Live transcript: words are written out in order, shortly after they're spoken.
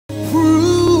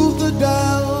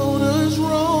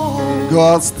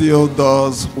God still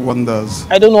does wonders.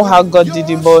 I don't know how God did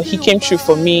it, but He came through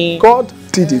for me. God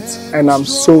did it, and I'm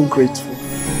so grateful.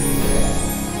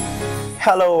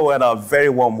 Hello and a very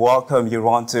warm welcome. You're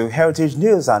on to Heritage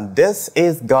News, and this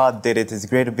is God Did It. It's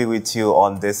great to be with you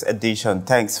on this edition.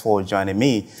 Thanks for joining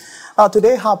me.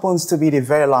 Today happens to be the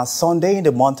very last Sunday in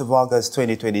the month of August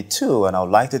 2022, and I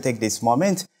would like to take this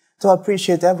moment to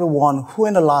appreciate everyone who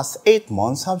in the last 8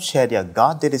 months have shared their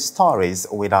God Did It stories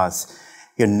with us.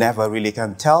 You never really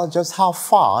can tell just how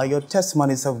far your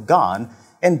testimonies have gone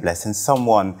in blessing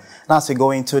someone. And as we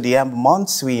go into the end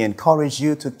months, we encourage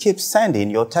you to keep sending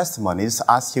your testimonies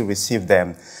as you receive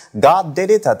them. God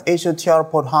Did It at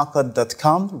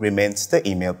hotrpodharcourt.com remains the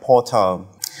email portal.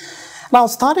 Now,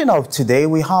 starting off today,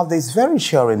 we have this very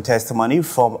sharing testimony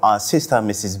from our sister,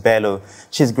 Mrs. Bello.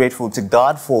 She's grateful to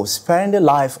God for sparing the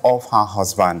life of her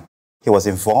husband. He was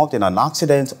involved in an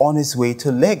accident on his way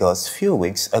to Lagos a few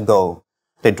weeks ago.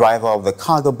 The driver of the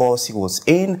cargo bus he was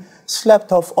in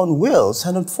slept off on wheels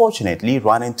and unfortunately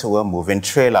ran into a moving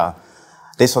trailer.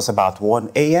 This was about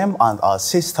 1 a.m. and our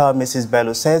sister, Mrs.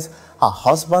 Bello, says her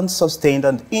husband sustained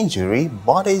an injury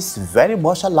but is very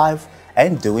much alive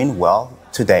and doing well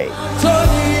today.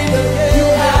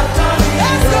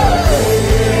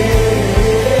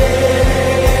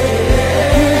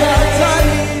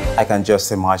 I can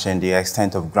just imagine the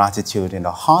extent of gratitude in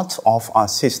the heart of our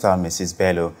sister, Mrs.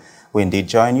 Bello. We indeed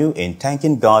join you in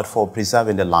thanking God for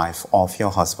preserving the life of your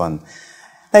husband.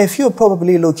 Now, if you're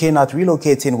probably looking at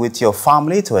relocating with your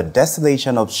family to a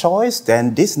destination of choice,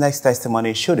 then this next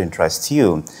testimony should interest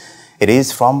you. It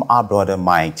is from our brother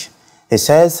Mike. He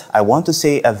says, I want to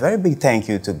say a very big thank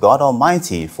you to God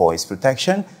Almighty for His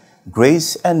protection,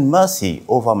 grace, and mercy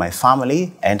over my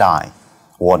family and I.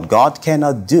 What God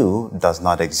cannot do does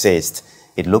not exist.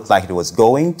 It looked like it was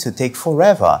going to take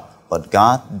forever, but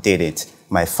God did it.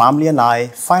 My family and I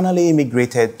finally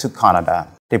immigrated to Canada.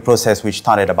 The process, which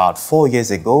started about 4 years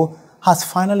ago, has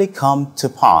finally come to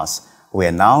pass. We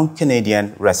are now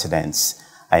Canadian residents.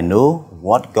 I know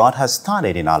what God has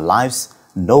started in our lives,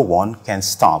 no one can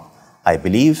stop. I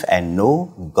believe and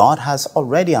know God has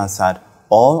already answered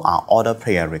all our other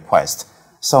prayer requests.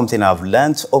 Something I've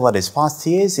learned over these past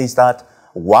years is that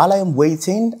while I am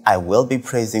waiting, I will be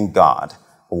praising God.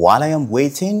 While I am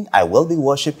waiting, I will be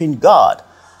worshiping God.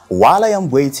 While I am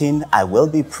waiting, I will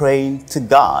be praying to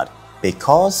God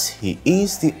because He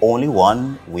is the only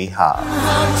one we have.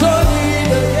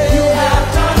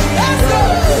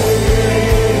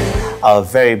 A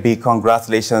very big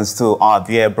congratulations to our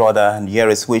dear brother, and here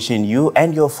is wishing you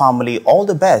and your family all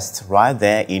the best right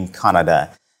there in Canada.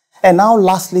 And now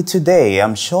lastly today,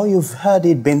 I'm sure you've heard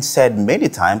it been said many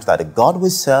times that the God we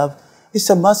serve is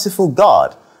a merciful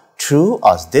God. True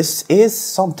as this is,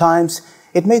 sometimes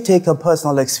it may take a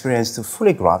personal experience to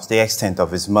fully grasp the extent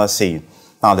of His mercy.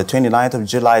 Now, the 29th of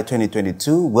July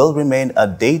 2022 will remain a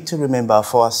day to remember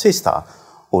for our sister,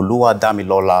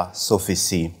 Oluwadamilola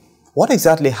Shofisi. What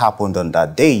exactly happened on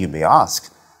that day, you may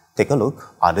ask? Take a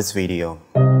look at this video.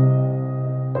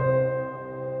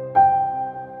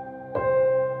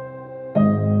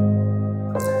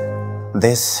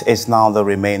 This is now the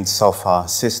remains of her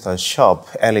sister's shop.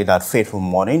 Early that fateful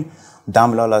morning,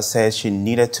 Damilola says she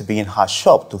needed to be in her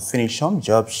shop to finish some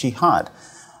job she had,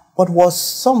 but was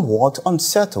somewhat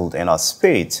unsettled in her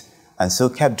spirit and so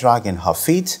kept dragging her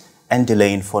feet and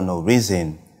delaying for no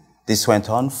reason. This went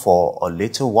on for a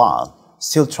little while.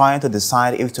 Still trying to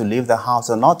decide if to leave the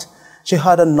house or not, she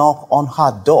heard a knock on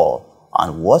her door,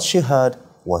 and what she heard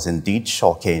was indeed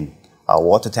shocking. A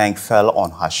water tank fell on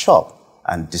her shop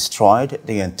and destroyed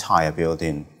the entire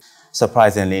building.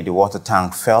 Surprisingly, the water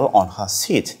tank fell on her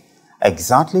seat,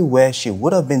 exactly where she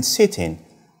would have been sitting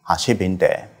had she been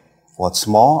there. What's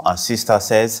more, her sister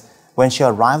says when she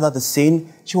arrived at the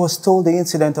scene, she was told the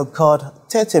incident occurred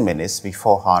 30 minutes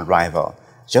before her arrival.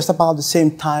 Just about the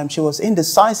same time, she was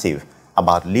indecisive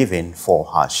about leaving for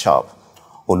her shop.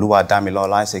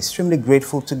 Oluwadamilola is extremely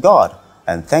grateful to God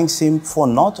and thanks Him for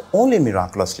not only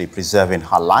miraculously preserving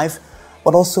her life,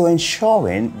 but also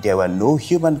ensuring there were no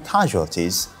human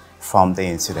casualties from the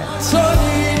incident.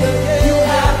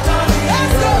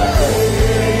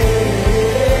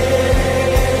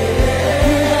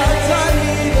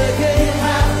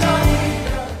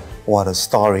 What a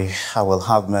story. I will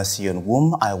have mercy on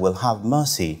whom I will have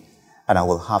mercy, and I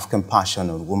will have compassion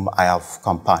on whom I have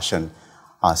compassion.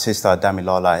 Our sister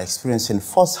Damilola experiencing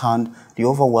firsthand the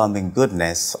overwhelming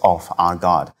goodness of our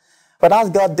God. But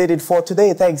as God did it for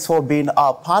today, thanks for being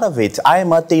a part of it. I am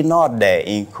Atinode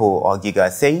Inko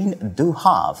Ogiga saying, do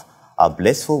have a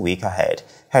blissful week ahead.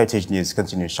 Heritage News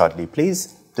continues shortly.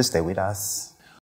 Please, to stay with us.